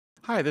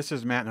Hi, this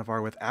is Matt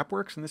Navarre with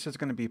AppWorks, and this is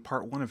going to be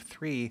part 1 of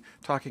 3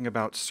 talking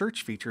about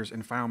search features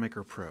in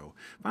FileMaker Pro.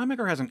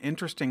 FileMaker has an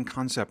interesting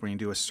concept when you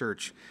do a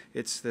search.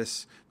 It's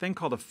this thing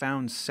called a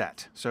found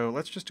set. So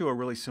let's just do a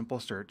really simple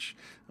search.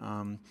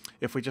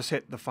 If we just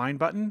hit the Find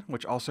button,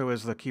 which also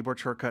is the keyboard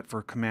shortcut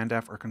for Command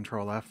F or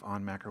Control F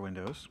on Mac or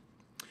Windows,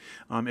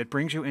 it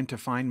brings you into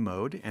Find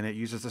mode, and it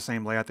uses the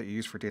same layout that you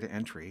use for data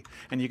entry.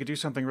 And you could do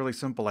something really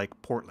simple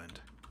like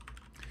Portland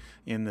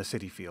in the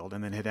city field,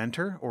 and then hit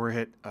enter or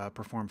hit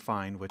perform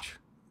find, which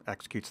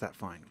executes that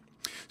find.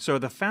 So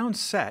the found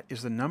set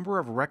is the number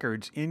of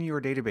records in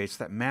your database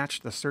that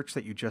match the search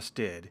that you just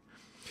did.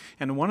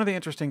 And one of the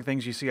interesting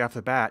things you see off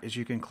the bat is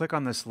you can click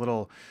on this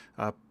little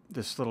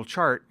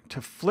chart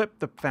to flip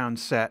the found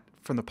set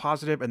from the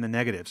positive and the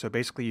negative. So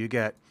basically you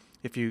get,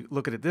 if you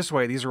look at it this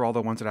way, these are all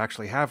the ones that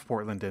actually have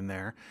Portland in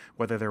there,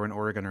 whether they're in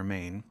Oregon or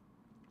Maine,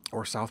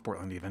 or South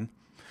Portland even.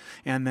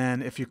 And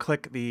then if you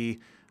click the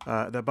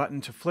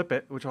button to flip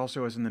it, which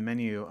also is in the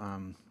menu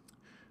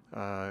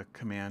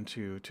command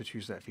to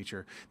choose that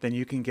feature, then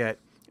you can get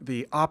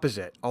the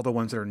opposite, all the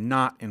ones that are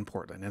not in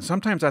Portland. And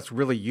sometimes that's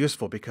really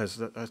useful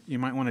because you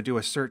might want to do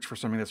a search for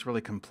something that's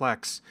really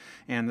complex,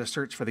 and the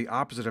search for the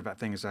opposite of that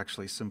thing is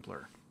actually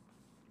simpler.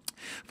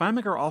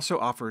 FileMaker also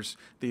offers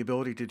the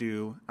ability to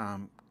do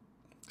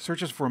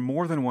searches for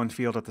more than one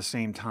field at the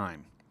same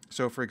time.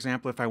 So for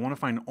example, if I want to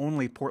find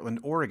only Portland,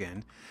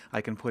 Oregon,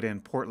 I can put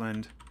in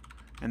Portland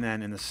and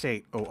then in the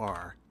state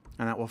OR,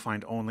 and that will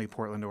find only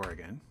Portland,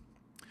 Oregon.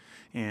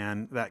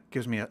 And that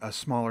gives me a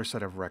smaller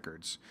set of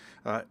records.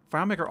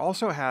 FileMaker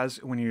also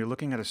has, when you're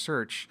looking at a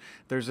search,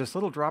 there's this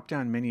little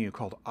drop-down menu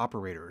called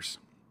Operators.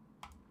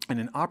 And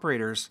in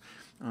Operators,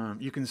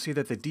 you can see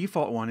that the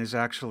default one is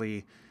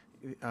actually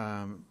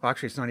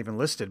actually it's not even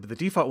listed, but the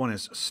default one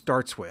is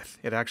starts with.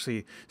 It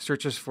actually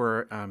searches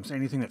for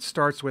anything that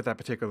starts with that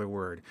particular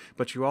word.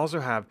 But you also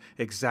have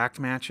exact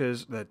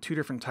matches, the 2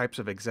 different types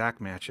of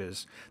exact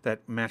matches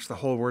that match the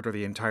whole word or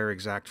the entire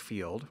exact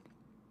field.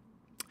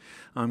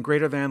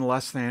 Greater than,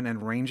 less than,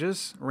 and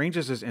ranges.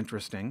 Ranges is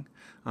interesting.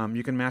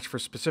 You can match for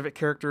specific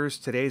characters,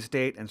 today's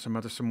date, and some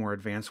more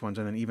advanced ones,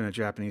 and then even a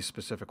Japanese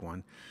specific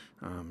one.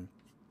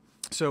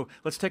 So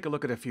let's take a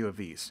look at a few of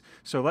these.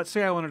 So let's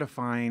say I wanted to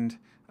find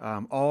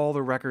all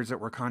the records that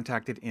were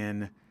contacted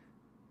in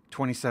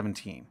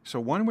 2017. So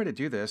one way to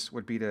do this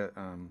would be to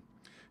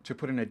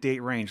put in a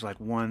date range like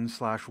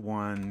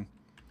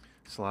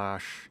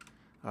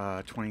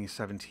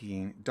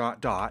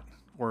 1/1/2017 ...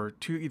 or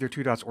either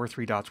 2 dots or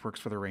 3 dots works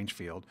for the range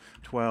field.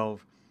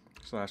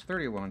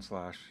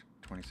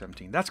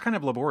 12/31/2017. That's kind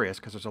of laborious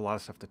because there's a lot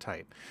of stuff to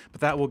type, but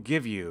that will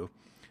give you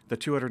the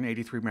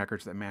 283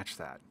 records that match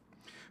that.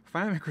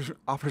 FileMaker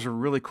offers a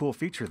really cool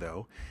feature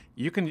though.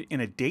 You can,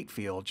 in a date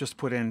field, just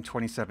put in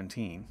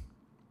 2017,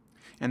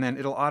 and then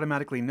it'll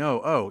automatically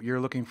know, oh, you're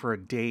looking for a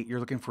date,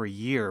 you're looking for a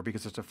year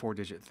because it's a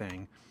 4-digit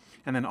thing,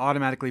 and then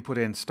automatically put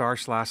in / /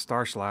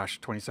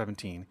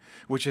 2017,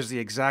 which is the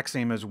exact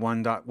same as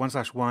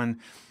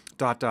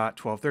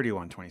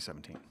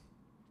 1/1/12/31/2017.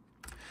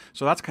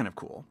 So that's kind of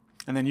cool.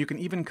 And then you can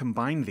even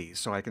combine these.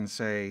 So I can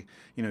say,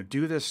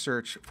 do this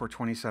search for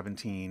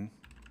 2017,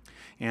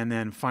 and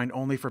then find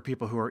only for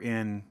people who are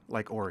in,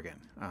 like, Oregon.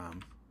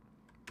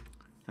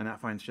 And that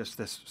finds just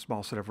this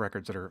small set of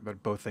records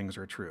that both things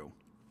are true.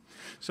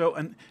 So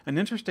an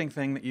interesting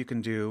thing that you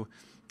can do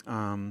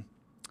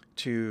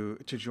to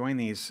join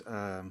these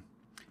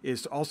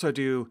is to also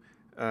do,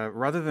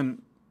 rather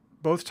than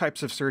both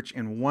types of search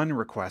in one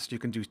request, you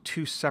can do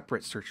 2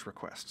 separate search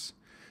requests.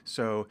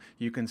 So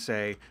you can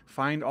say,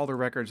 find all the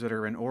records that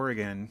are in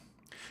Oregon,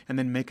 and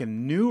then make a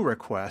new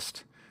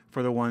request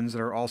for the ones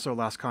that are also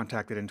last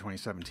contacted in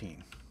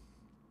 2017.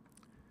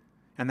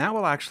 And that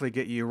will actually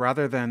get you,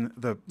 rather than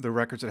the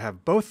records that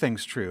have both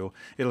things true,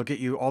 it'll get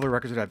you all the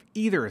records that have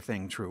either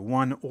thing true,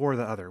 one or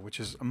the other, which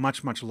is a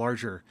much, much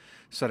larger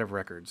set of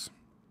records.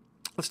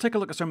 Let's take a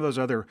look at some of those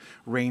other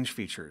range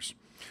features.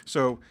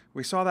 So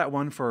we saw that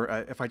one for,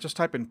 if I just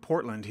type in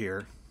Portland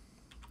here,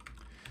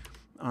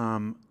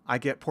 I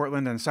get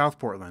Portland and South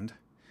Portland.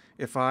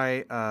 If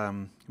I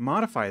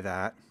modify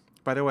that,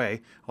 by the way,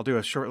 I'll do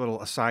a short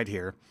little aside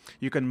here.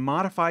 You can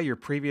modify your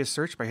previous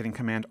search by hitting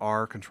Command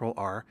R, Control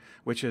R,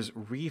 which is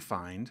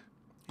refind.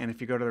 And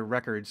if you go to the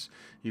records,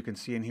 you can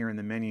see in here in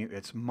the menu,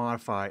 it's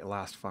modify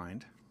last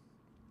find.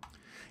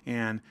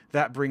 And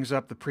that brings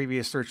up the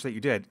previous search that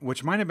you did,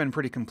 which might have been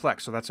pretty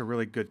complex, so that's a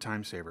really good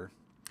time saver.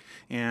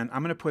 And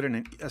I'm going to put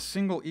in a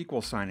single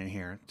equal sign in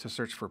here to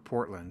search for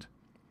Portland.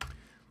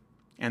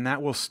 And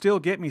that will still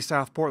get me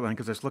South Portland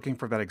because it's looking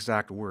for that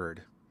exact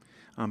word.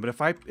 But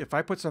if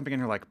I put something in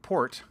here like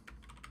port,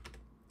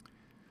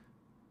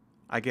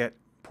 I get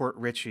Port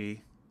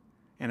Richey.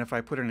 And if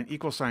I put in an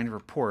equal sign for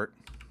port,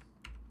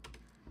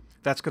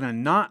 that's going to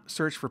not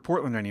search for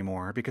Portland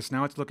anymore because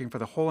now it's looking for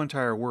the whole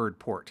entire word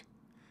port,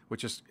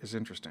 which is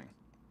interesting.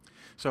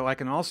 So I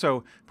can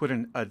also put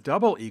in a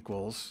double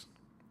equals,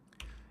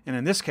 and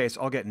in this case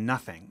I'll get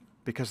nothing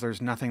because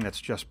there's nothing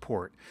that's just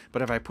port.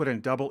 But if I put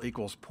in double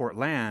equals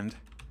Portland,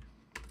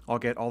 I'll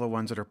get all the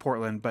ones that are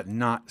Portland but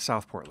not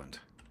South Portland.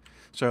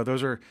 So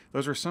those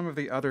are some of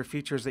the other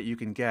features that you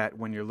can get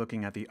when you're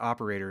looking at the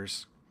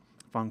operators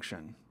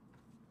function.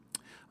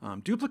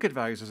 Duplicate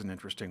values is an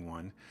interesting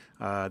one.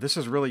 This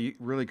is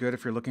really good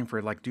if you're looking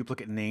for like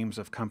duplicate names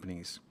of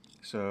companies.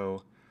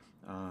 So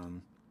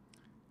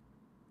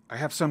I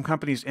have some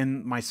companies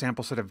in my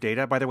sample set of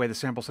data. By the way, the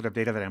sample set of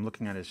data that I'm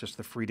looking at is just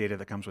the free data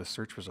that comes with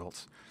search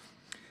results.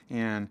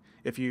 And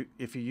if you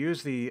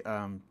use the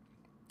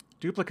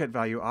duplicate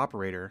value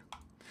operator,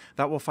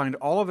 that will find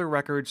all of the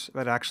records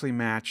that actually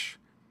match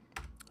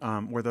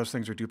where those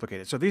things are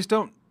duplicated. So these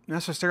don't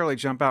necessarily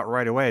jump out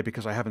right away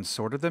because I haven't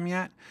sorted them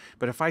yet.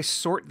 But if I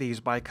sort these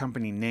by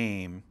company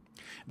name,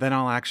 then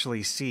I'll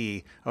actually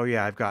see, oh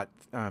yeah, I've got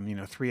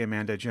 3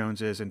 Amanda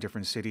Joneses in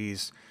different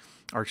cities,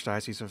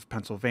 Archdiocese of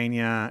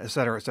Pennsylvania, et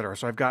cetera, et cetera.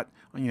 So I've got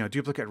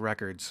duplicate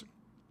records.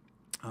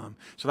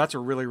 So that's a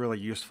really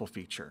useful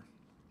feature.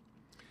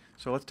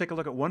 So let's take a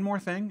look at one more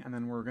thing, and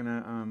then we're going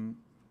to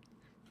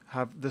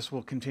this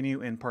will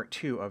continue in part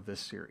 2 of this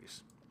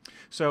series.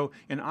 So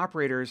in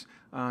operators,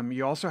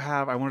 you also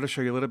have, I wanted to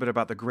show you a little bit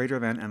about the greater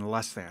than and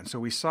less than. So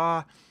we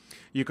saw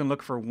you can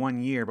look for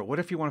 1 year, but what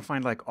if you want to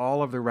find like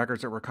all of the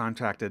records that were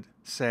contacted,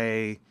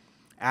 say,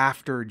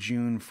 after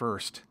June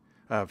 1st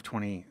of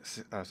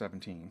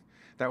 2017?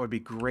 That would be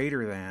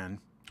greater than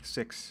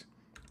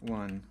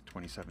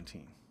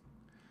 6/1/2017.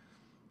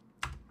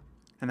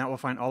 And that will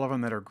find all of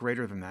them that are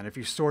greater than that. If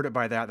you sort it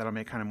by that, that'll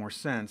make kind of more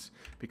sense,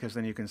 because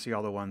then you can see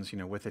all the ones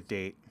with a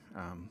date.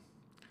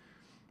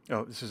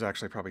 Oh, this is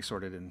actually probably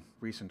sorted in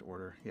recent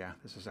order. Yeah,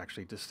 this is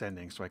actually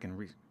descending, so I can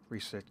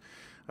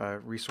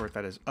resort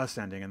that as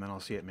ascending, and then I'll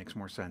see it makes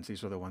more sense.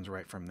 These are the ones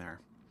right from there.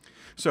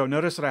 So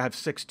notice that I have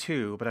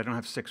 6/2, but I don't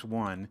have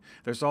 6/1.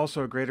 There's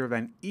also a greater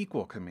than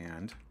equal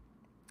command,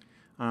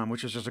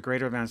 which is just a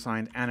greater than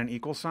sign and an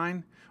equal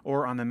sign.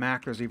 Or on the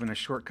Mac, there's even a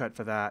shortcut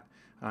for that,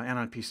 and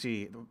on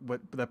PC,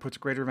 that puts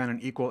greater than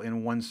and equal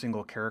in one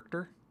single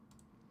character.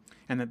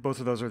 And that both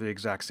of those are the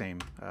exact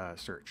same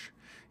search.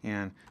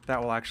 And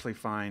that will actually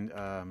find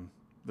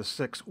the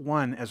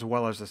 6/1 as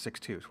well as the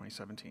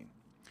 6/2/2017.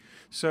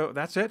 So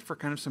that's it for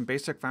kind of some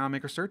basic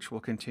FileMaker search.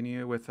 We'll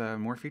continue with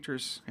more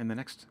features in the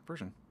next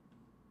version.